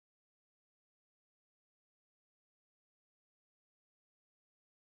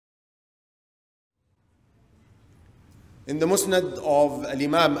in the Musnad of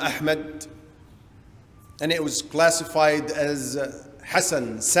Imam Ahmad, and it was classified as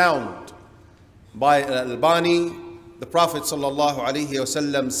Hasan, sound, by Al-Albani. The Prophet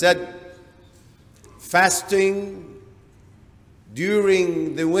ﷺ said, fasting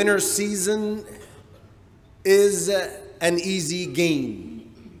during the winter season is an easy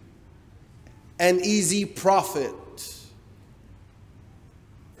gain, an easy profit.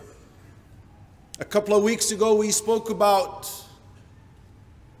 A couple of weeks ago, we spoke about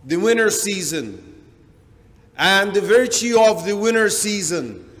the winter season and the virtue of the winter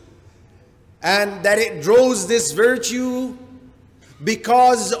season, and that it draws this virtue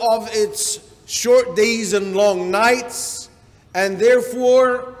because of its short days and long nights, and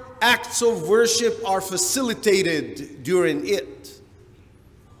therefore acts of worship are facilitated during it.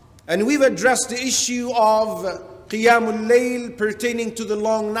 And we've addressed the issue of Qiyamul Layl pertaining to the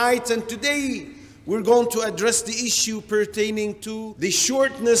long nights, and today we're going to address the issue pertaining to the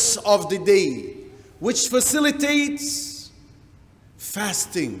shortness of the day, which facilitates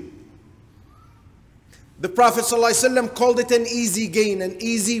fasting. The Prophet ﷺ called it an easy gain, an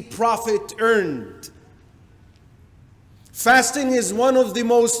easy profit earned. Fasting is one of the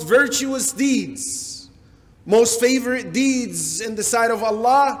most virtuous deeds, most favorite deeds in the sight of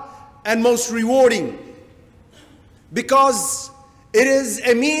Allah, and most rewarding, because it is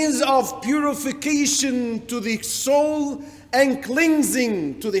a means of purification to the soul and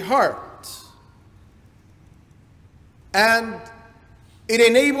cleansing to the heart. And it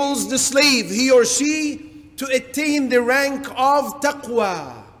enables the slave, he or she, to attain the rank of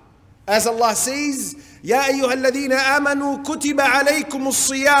taqwa. As Allah says, يَا أَيُّهَا الَّذِينَ آمَنُوا كُتِبَ عَلَيْكُمُ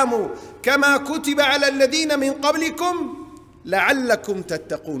الصِّيَامُ كَمَا كُتِبَ عَلَى الَّذِينَ مِنْ قَبْلِكُمْ لَعَلَّكُمْ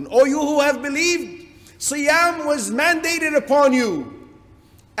تَتَّقُونَ. O you who have believed, Siyam was mandated upon you,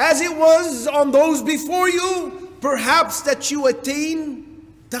 as it was on those before you, perhaps that you attain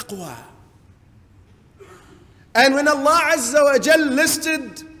taqwa. And when Allah Azza wa Jal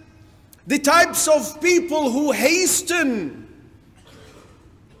listed the types of people who hasten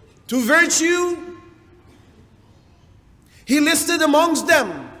to virtue, He listed amongst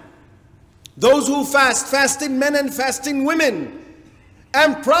them those who fast, fasting men and fasting women,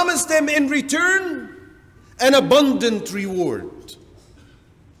 and promised them in return an abundant reward.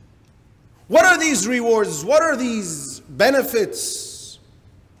 What are these rewards? What are these benefits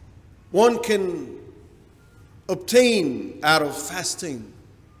one can obtain out of fasting?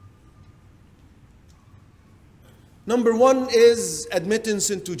 Number one is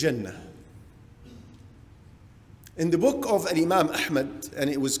admittance into Jannah. In the book of Imam Ahmad, and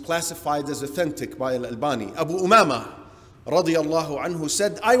it was classified as authentic by Al-Albani, Abu Umama radiyallahu anhu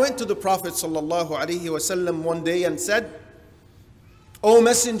said, I went to the Prophet sallallahu alaihi wasallam one day and said, O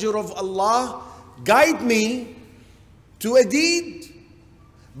Messenger of Allah, guide me to a deed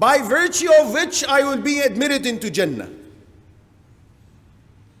by virtue of which I will be admitted into Jannah.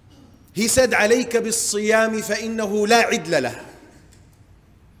 He said, عليك بالصيام فإنه لا عدل له.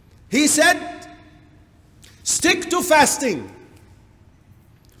 He said, stick to fasting,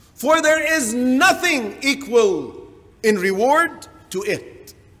 for there is nothing equal in reward to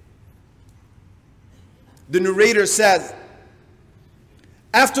it. The narrator says,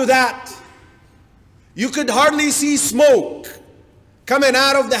 after that, you could hardly see smoke coming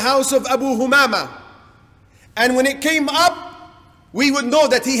out of the house of Abu Humama. And when it came up, we would know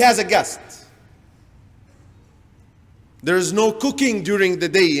that he has a guest. There is no cooking during the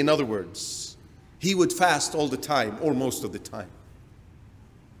day, in other words. He would fast all the time, or most of the time.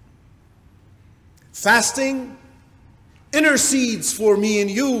 Fasting intercedes for me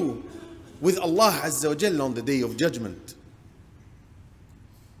and you with Allah Azza wa Jalla on the Day of Judgment.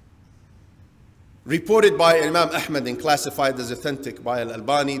 Reported by Imam Ahmad and classified as authentic by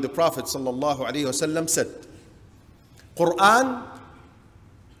Al-Albani, the Prophet sallallahu alaihi wasallam said, Quran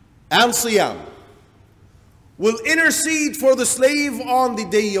and Siyam will intercede for the slave on the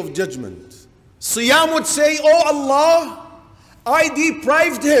Day of Judgment. Siyam would say, Oh Allah, I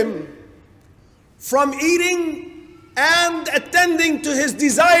deprived him from eating and attending to his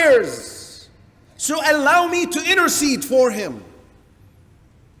desires, so allow me to intercede for him.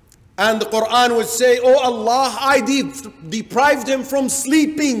 And the Quran would say, Oh Allah, I deprived him from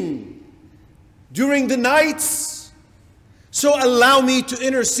sleeping during the nights, so allow me to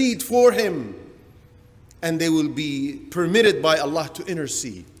intercede for him. And they will be permitted by Allah to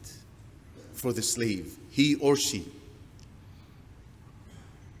intercede for the slave, he or she.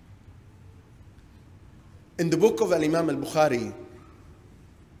 In the book of Imam al-Bukhari,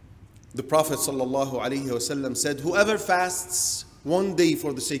 the Prophet sallallahu alaihi wasallam said, whoever fasts one day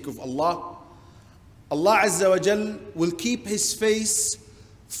for the sake of Allah, Allah Azza wa Jal will keep his face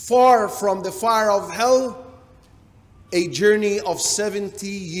far from the fire of hell a journey of 70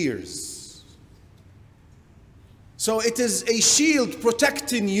 years. So it is a shield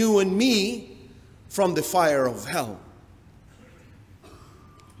protecting you and me from the fire of hell.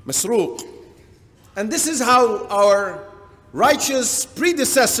 Masruq. And this is how our righteous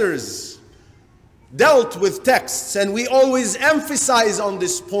predecessors dealt with texts, and we always emphasize on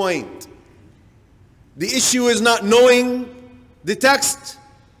this point. The issue is not knowing the text,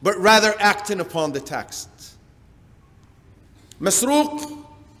 but rather acting upon the text. Masruq,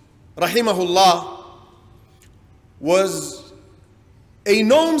 rahimahullah, was a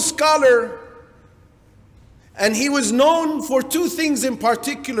known scholar, and he was known for two things in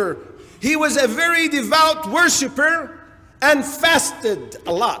particular. He was a very devout worshipper and fasted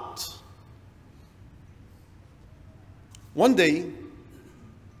a lot. One day,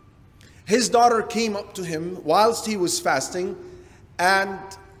 his daughter came up to him whilst he was fasting, and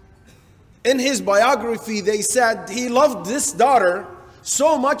in his biography they said he loved this daughter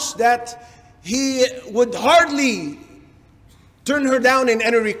so much that he would hardly turn her down in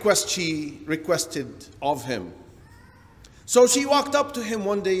any request she requested of him. So she walked up to him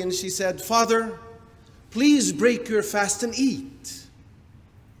one day and she said, "Father, please break your fast and eat."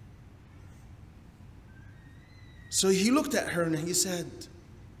 So he looked at her and he said,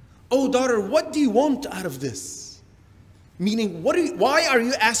 "Oh daughter, what do you want out of this?" Meaning, why are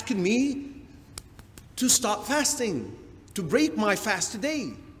you asking me to stop fasting, to break my fast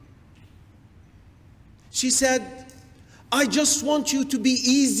today? She said, "I just want you to be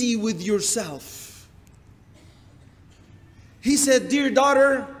easy with yourself." He said, "Dear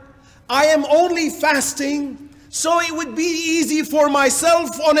daughter, I am only fasting so it would be easy for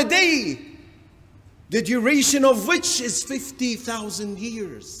myself on a day, the duration of which is 50,000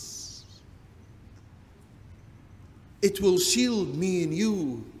 years. It will shield me and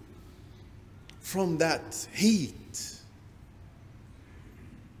you from that heat."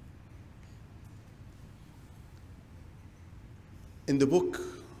 In the book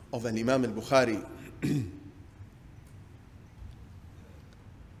of Imam al-Bukhari,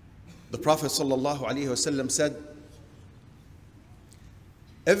 the Prophet ﷺ said,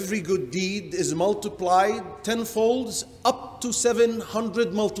 "Every good deed is multiplied tenfolds up to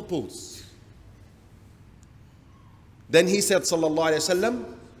 700 multiples." Then he said, sallallahu alayhi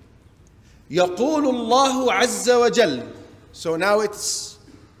wasallam, يَقُولُ اللَّهُ عَزَّ وَجَلَّ. So now it's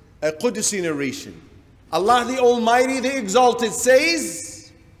a Qudsi narration. Allah the Almighty, the Exalted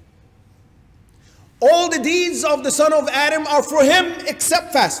says, "All the deeds of the son of Adam are for him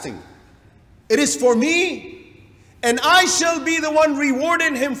except fasting. It is for me, and I shall be the one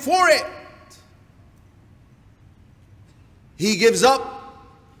rewarding him for it. He gives up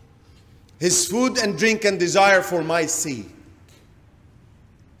his food and drink and desire for my sake."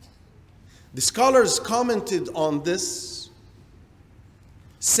 The scholars commented on this,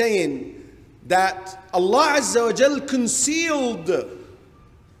 saying that Allah Azza wa Jal concealed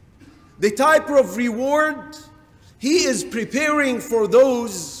the type of reward He is preparing for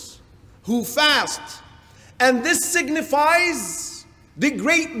those who fast. And this signifies the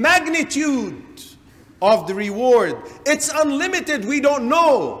great magnitude of the reward. It's unlimited, we don't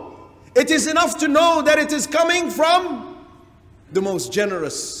know. It is enough to know that it is coming from the most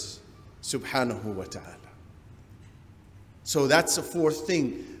generous, subhanahu wa ta'ala. So that's the fourth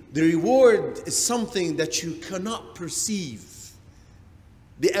thing. The reward is something that you cannot perceive,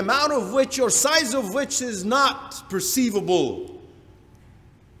 the amount of which or size of which is not perceivable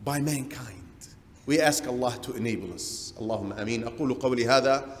by mankind. We ask Allah to enable us. Allahumma ameen. أقول قولي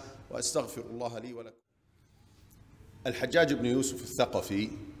هذا وأستغفر الله لي ولكم. Al-Hajjaj ibn Yusuf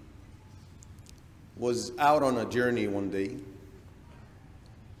al-Thaqafi was out on a journey one day,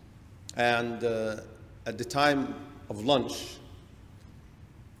 and at the time of lunch,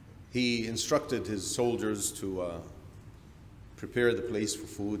 he instructed his soldiers to prepare the place for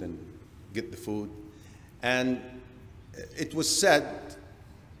food and get the food. And it was said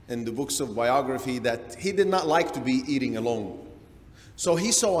in the books of biography that he did not like to be eating alone. So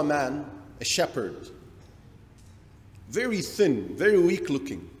he saw a man, a shepherd, very thin, very weak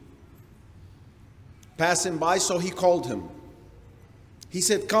looking, passing by, so he called him. He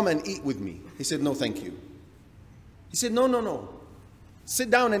said, "Come and eat with me." He said, "No, thank you." He said, No. Sit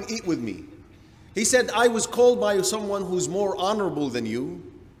down and eat with me." He said, "I was called by someone who's more honorable than you."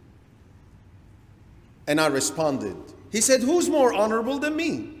 And I responded. He said, "Who's more honorable than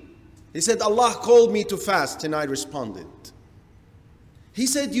me?" He said, "Allah called me to fast," and I responded. He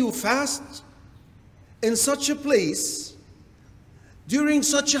said, "You fast in such a place during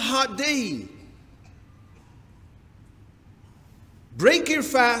such a hot day?" break your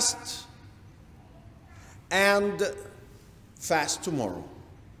fast and fast tomorrow.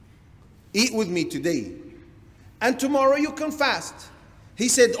 Eat with me today, and tomorrow you can fast. He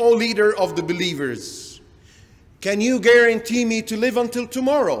said, O leader of the believers, can you guarantee me to live until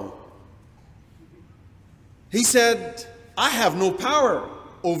tomorrow? He said, I have no power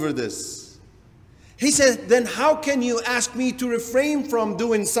over this. He said, then how can you ask me to refrain from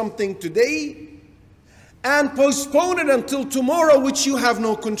doing something today and postpone it until tomorrow, which you have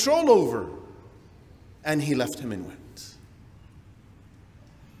no control over? And he left him and went.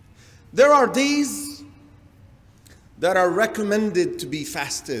 There are days that are recommended to be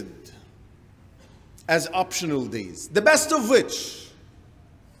fasted as optional days, the best of which,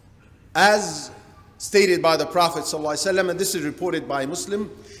 as stated by the Prophet ﷺ, and this is reported by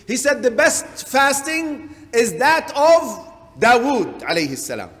Muslim, he said the best fasting is that of Dawood alayhi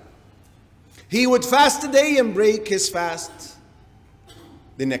salam. He would fast a day and break his fast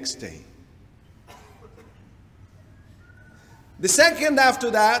the next day. The second after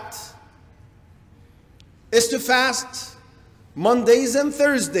that is to fast Mondays and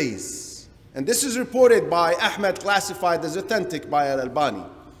Thursdays. And this is reported by Ahmad, classified as authentic by Al-Albani.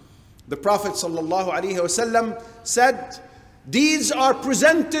 The Prophet ﷺ said, these are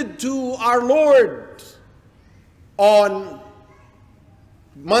presented to our Lord on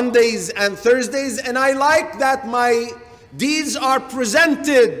Mondays and Thursdays, and I like that my deeds are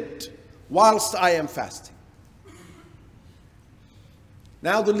presented whilst I am fasting.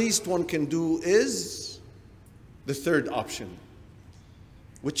 Now the least one can do is the third option,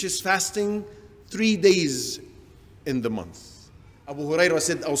 which is fasting 3 days in the month. Abu Hurairah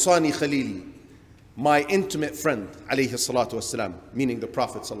said, Awsani Khalili, my intimate friend, alayhi salatu wasalam, meaning the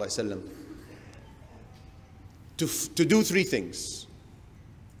Prophet sallallahu alaihi wasallam, to do 3 things.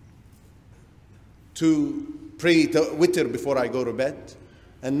 To pray witr before I go to bed,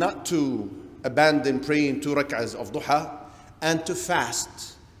 and not to abandon praying 2 rak'ahs of duha, and to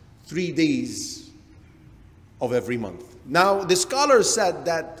fast 3 days of every month. Now, the scholars said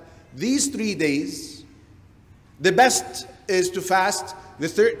that these 3 days, the best is to fast the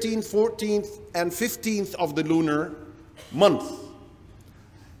 13th, 14th, and 15th of the lunar month.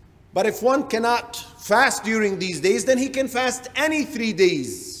 But if one cannot fast during these days, then he can fast any 3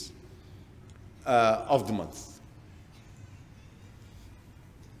 days of the month.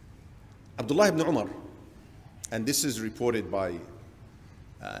 Abdullah ibn Umar, and this is reported by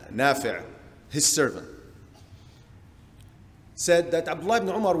Nafi', his servant, said that Abdullah ibn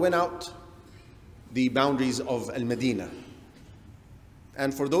Umar went out the boundaries of Al-Madinah.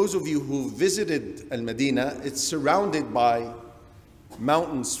 And for those of you who visited Al-Madinah, it's surrounded by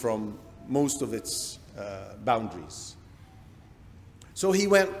mountains from most of its boundaries. So he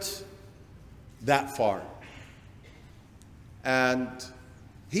went that far. And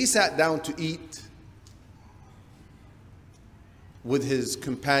he sat down to eat with his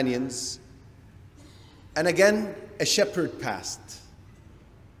companions. And again, a shepherd passed.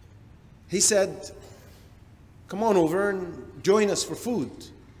 He said, come on over and join us for food.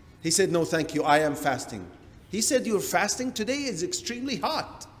 He said, no, thank you, I am fasting. He said, you're fasting? Today is extremely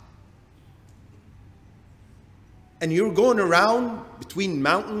hot. And you're going around between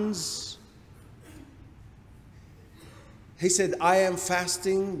mountains. He said, I am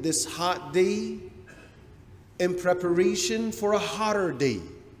fasting this hot day in preparation for a hotter day.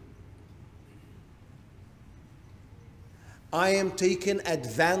 I am taking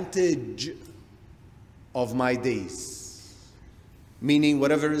advantage of my days, meaning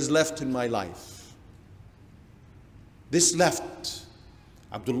whatever is left in my life. This left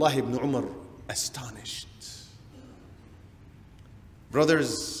Abdullah ibn Umar astonished.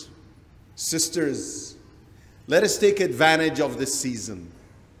 Brothers, sisters, let us take advantage of this season.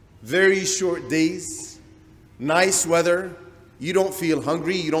 Very short days, nice weather, you don't feel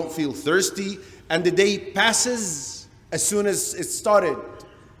hungry, you don't feel thirsty, and the day passes. As soon as it started,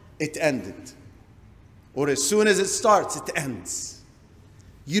 it ended. Or as soon as it starts, it ends.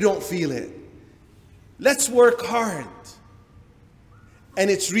 You don't feel it. Let's work hard. And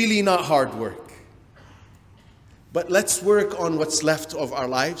it's really not hard work. But let's work on what's left of our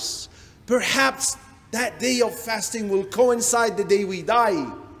lives. Perhaps that day of fasting will coincide the day we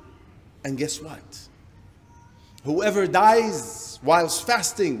die. And guess what? Whoever dies whilst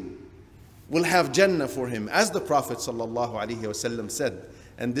fasting will have Jannah for him. As the Prophet ﷺ said,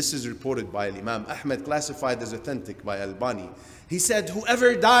 and this is reported by Imam Ahmad, classified as authentic by Al-Albani. He said,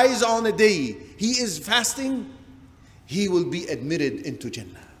 whoever dies on a day he is fasting, he will be admitted into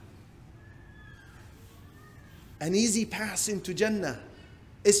Jannah. An easy pass into Jannah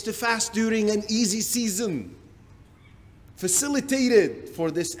is to fast during an easy season. facilitated for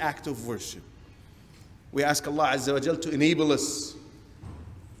this act of worship. We ask Allah Azza wa Jal to enable us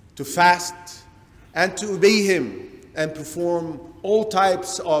to fast and to obey Him and perform all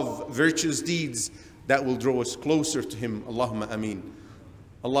types of virtuous deeds that will draw us closer to Him. Allahumma ameen.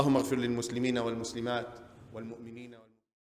 Allahumma ighfir lil muslimina wal muslimat wal mu'minina